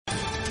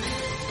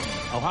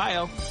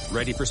Ohio,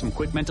 ready for some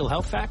quick mental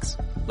health facts?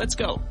 Let's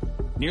go.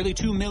 Nearly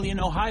 2 million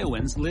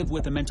Ohioans live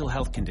with a mental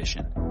health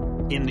condition.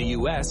 In the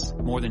U.S.,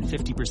 more than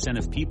 50%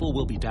 of people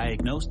will be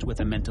diagnosed with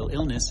a mental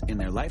illness in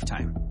their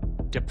lifetime.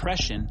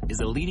 Depression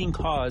is a leading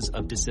cause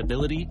of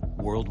disability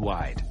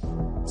worldwide.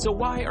 So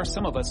why are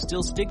some of us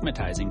still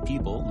stigmatizing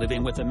people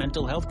living with a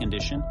mental health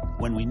condition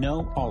when we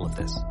know all of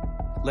this?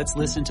 Let's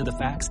listen to the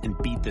facts and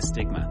beat the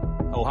stigma.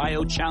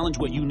 Ohio, challenge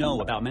what you know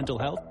about mental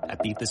health at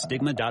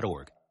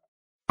beatthestigma.org.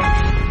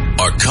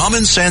 A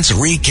common sense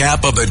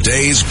recap of the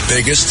day's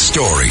biggest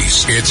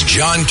stories. It's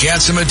John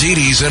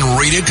Catsimatidis and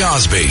Rita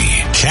Cosby.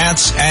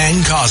 Katz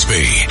and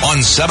Cosby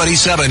on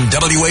 77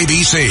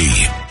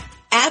 WABC.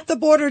 At the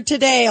border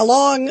today,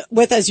 along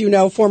with, as you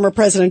know, former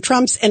President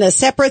Trump's in a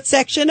separate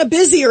section, a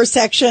busier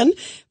section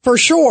for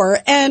sure.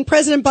 And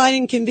President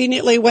Biden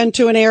conveniently went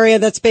to an area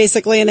that's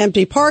basically an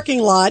empty parking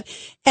lot.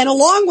 And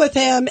along with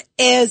him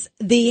is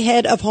the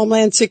head of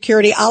Homeland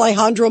Security,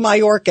 Alejandro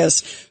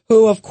Mayorkas,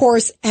 who, of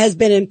course, has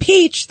been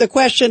impeached. The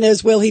question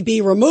is, will he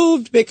be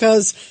removed?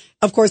 Because,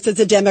 of course,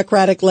 it's a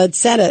Democratic-led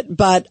Senate.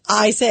 But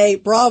I say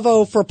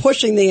bravo for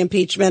pushing the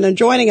impeachment. And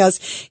joining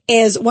us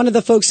is one of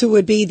the folks who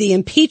would be the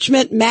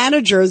impeachment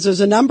managers.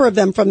 There's a number of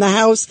them from the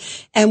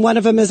House. And one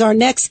of them is our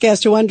next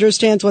guest who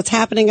understands what's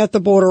happening at the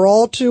border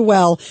all too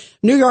well,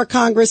 New York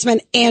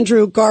Congressman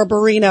Andrew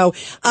Garbarino.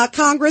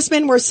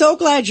 Congressman, we're so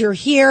glad you're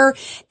here.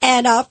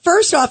 And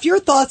first off, your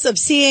thoughts of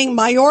seeing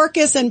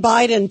Mayorkas and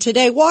Biden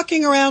today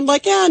walking around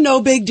like,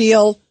 no big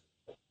deal.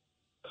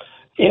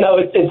 You know,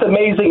 it's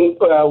amazing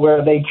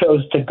where they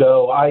chose to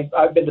go.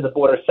 I've been to the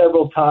border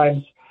several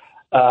times.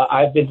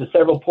 I've been to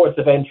several ports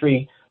of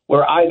entry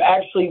where I've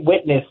actually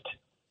witnessed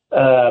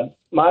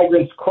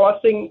migrants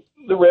crossing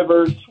the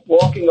rivers,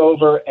 walking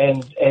over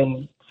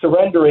and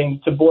surrendering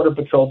to Border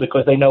Patrol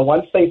because they know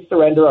once they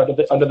surrender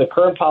under the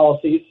current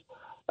policies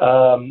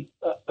under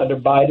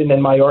Biden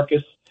and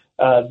Mayorkas,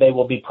 they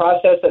will be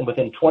processed, and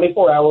within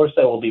 24 hours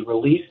they will be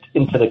released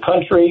into the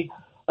country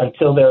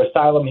until their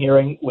asylum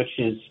hearing, which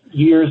is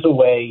years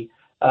away.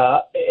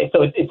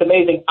 So it's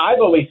amazing. I've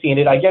always seen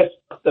it. I guess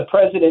the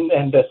president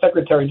and the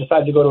secretary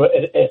decided to go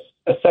to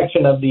a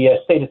section of the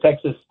state of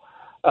Texas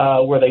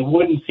where they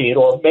wouldn't see it,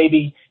 or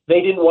maybe they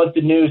didn't want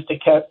the news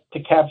to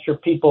capture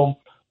people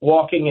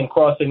walking and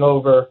crossing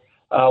over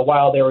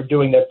while they were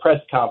doing their press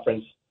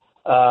conference.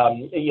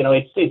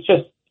 It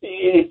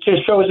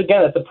just shows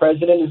again that the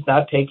president is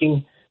not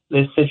taking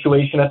this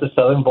situation at the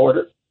southern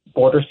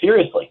border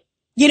seriously.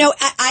 You know,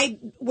 I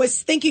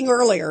was thinking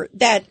earlier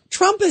that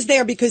Trump is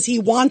there because he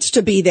wants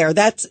to be there.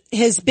 That's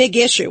his big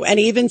issue. And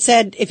he even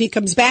said if he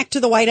comes back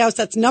to the White House,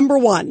 that's number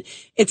one.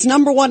 It's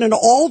number one in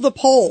all the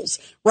polls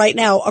right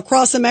now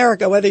across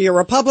America, whether you're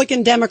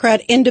Republican,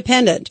 Democrat,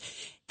 Independent.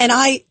 And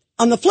I,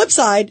 on the flip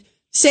side,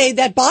 say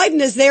that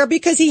Biden is there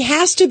because he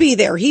has to be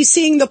there. He's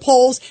seeing the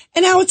polls,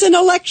 and now it's an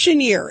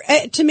election year.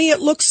 To me, it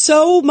looks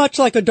so much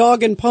like a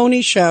dog and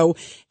pony show.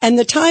 And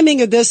the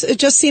timing of this, it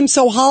just seems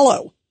so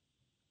hollow.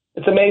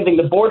 It's amazing.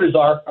 The borders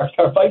our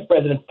vice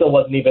president still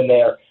wasn't even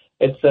there.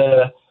 It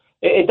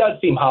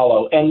does seem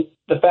hollow. And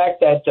the fact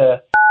that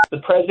the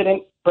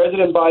President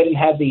Biden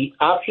had the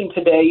option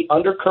today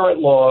under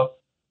current law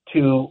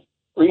to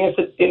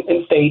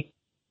reinstate,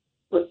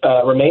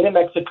 remain in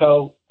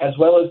Mexico, as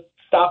well as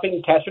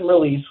stopping catch and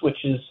release, which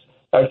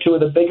are two of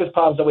the biggest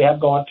problems that we have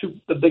going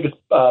on, the biggest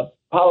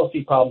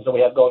policy problems that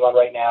we have going on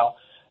right now.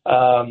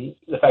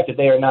 The fact that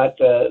they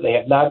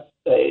have not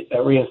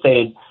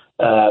reinstated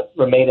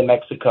remain in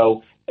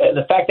Mexico.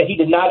 The fact that he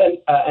did not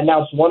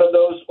announce one of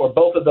those or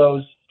both of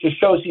those just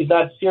shows he's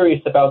not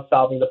serious about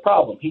solving the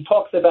problem. He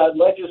talks about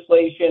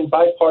legislation,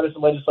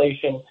 bipartisan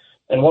legislation,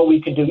 and what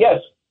we can do. Yes,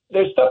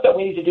 there's stuff that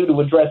we need to do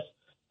to address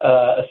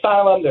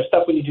asylum. There's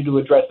stuff we need to do to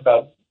address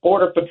about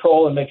Border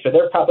Patrol and make sure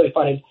they're properly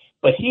funded.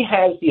 But he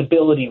has the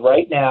ability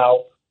right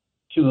now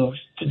to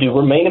do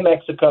remain in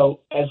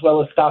Mexico as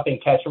well as stopping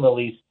catch and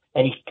release.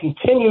 And he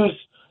continues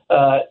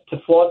to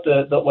flaunt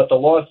what the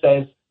law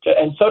says.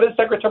 And so does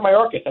Secretary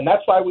Mayorkas, and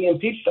that's why we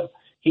impeached him.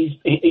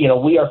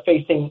 We are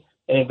facing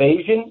an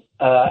invasion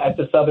at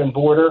the southern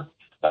border,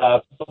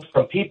 both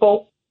from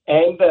people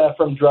and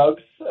from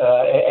drugs,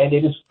 and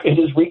it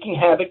is wreaking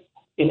havoc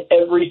in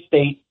every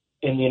state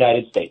in the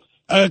United States.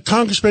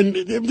 Congressman,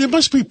 there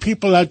must be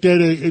people out there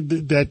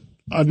that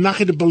are not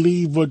going to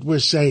believe what we're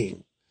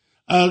saying.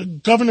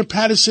 Governor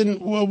Patterson,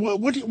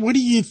 what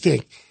do you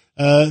think?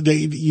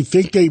 You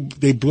think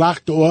they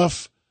blocked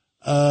off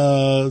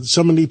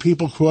so many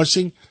people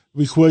crossing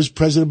because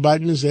President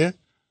Biden is there?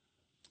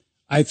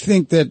 I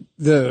think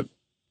that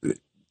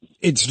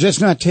it's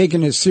just not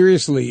taken as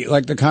seriously,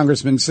 like the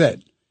congressman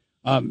said.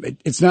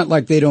 It's not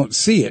like they don't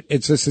see it.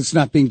 It's just it's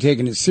not being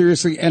taken as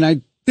seriously. And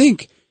I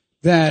think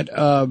that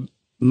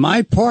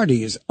my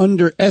party is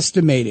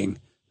underestimating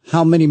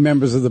how many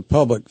members of the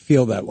public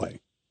feel that way.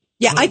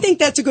 Yeah, I think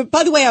that's a good.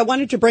 By the way, I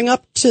wanted to bring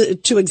up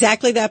to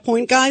exactly that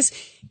point, guys.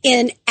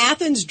 In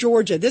Athens,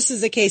 Georgia, this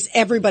is a case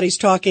everybody's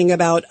talking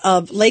about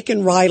of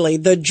Laken Riley,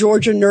 the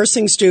Georgia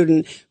nursing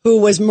student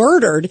who was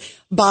murdered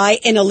by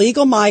an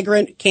illegal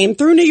migrant, came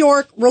through New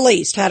York,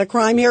 released, had a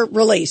crime here,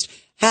 released.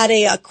 had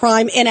a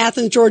crime in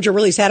Athens, Georgia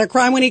released, had a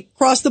crime when he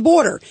crossed the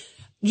border.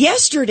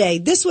 Yesterday,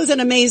 this was an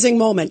amazing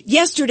moment.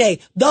 Yesterday,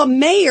 the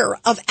mayor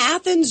of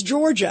Athens,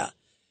 Georgia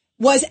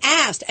was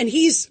asked, and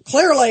he's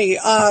clearly,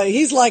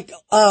 he's like,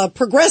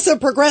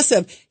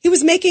 progressive. He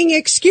was making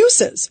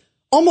excuses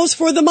almost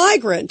for the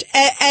migrant.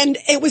 And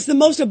it was the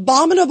most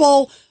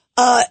abominable,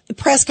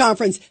 press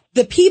conference.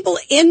 The people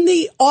in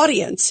the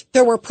audience,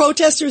 there were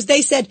protesters.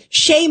 They said,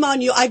 shame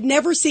on you. I've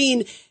never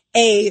seen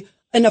an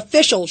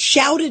official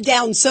shouted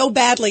down so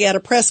badly at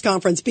a press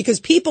conference because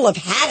people have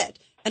had it.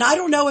 And I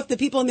don't know if the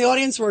people in the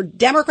audience were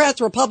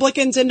Democrats,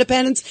 Republicans,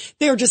 Independents.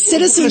 They were just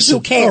citizens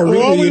who care.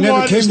 You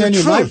never came to any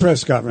of my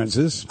press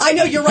conferences. I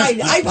know, you're right.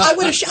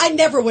 I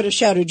never would have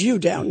shouted you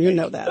down. You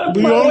know that.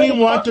 We only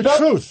want the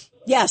truth.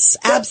 Yes,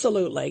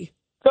 absolutely.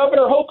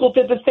 Governor Hochul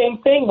did the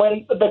same thing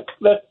when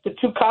the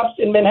two cops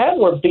in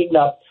Manhattan were beaten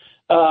up,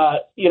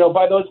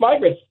 by those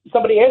migrants.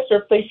 Somebody asked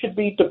her if they should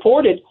be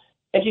deported,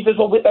 and she says,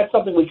 well, that's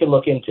something we can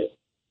look into.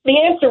 The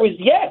answer is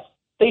yes,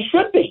 they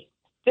should be.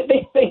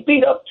 They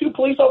beat up two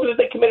police officers.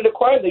 They committed a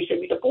crime. They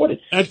should be deported.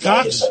 Ed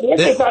Cox?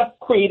 They're not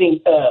creating,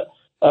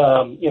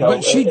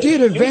 But she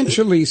did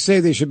eventually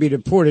say they should be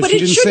deported. But she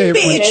didn't say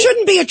it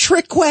shouldn't be a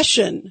trick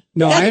question.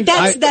 No,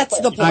 that's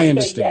the point. I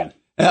understand.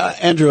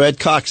 Andrew, Ed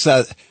Cox,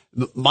 the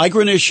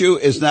migrant issue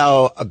is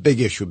now a big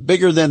issue,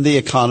 bigger than the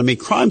economy.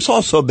 Crime's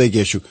also a big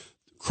issue.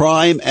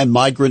 Crime and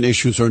migrant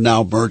issues are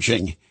now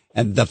merging,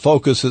 and the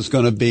focus is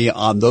going to be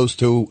on those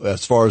two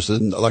as far as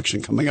an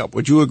election coming up.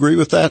 Would you agree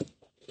with that?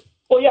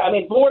 Well, yeah, I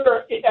mean,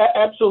 border,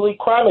 absolutely.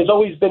 Crime has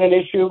always been an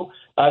issue,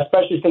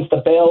 especially since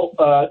the bail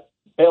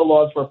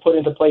laws were put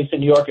into place in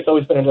New York. It's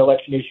always been an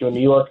election issue in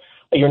New York.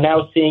 You're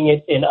now seeing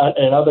it in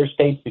other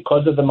states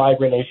because of the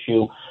migrant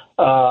issue.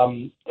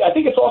 I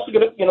think it's also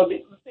going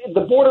to,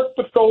 the border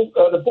patrol,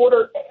 the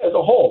border as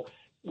a whole,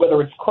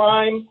 whether it's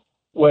crime,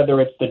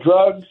 whether it's the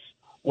drugs,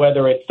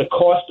 whether it's the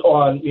cost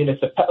on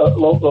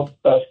local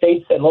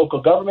states and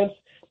local governments,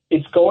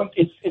 it's going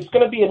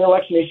to be an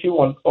election issue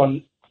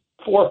on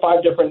 4 or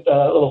 5 different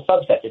little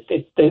subsets.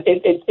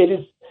 It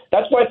is.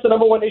 That's why it's the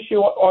number one issue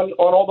on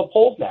all the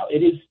polls now. It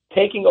is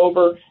taking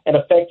over and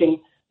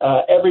affecting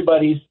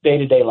everybody's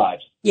day-to-day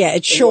lives. Yeah,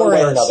 it sure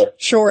is.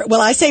 Sure.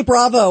 Well, I say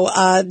bravo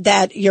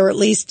that you're at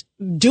least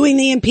doing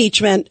the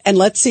impeachment, and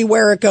let's see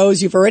where it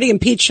goes. You've already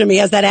impeached him. He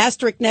has that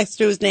asterisk next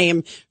to his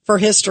name for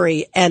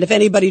history, and if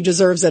anybody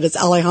deserves it, it's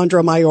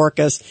Alejandro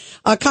Mayorkas.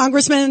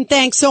 Congressman,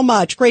 thanks so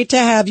much. Great to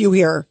have you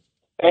here.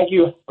 Thank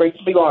you. Great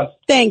to be on.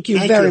 Thank you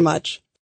very much.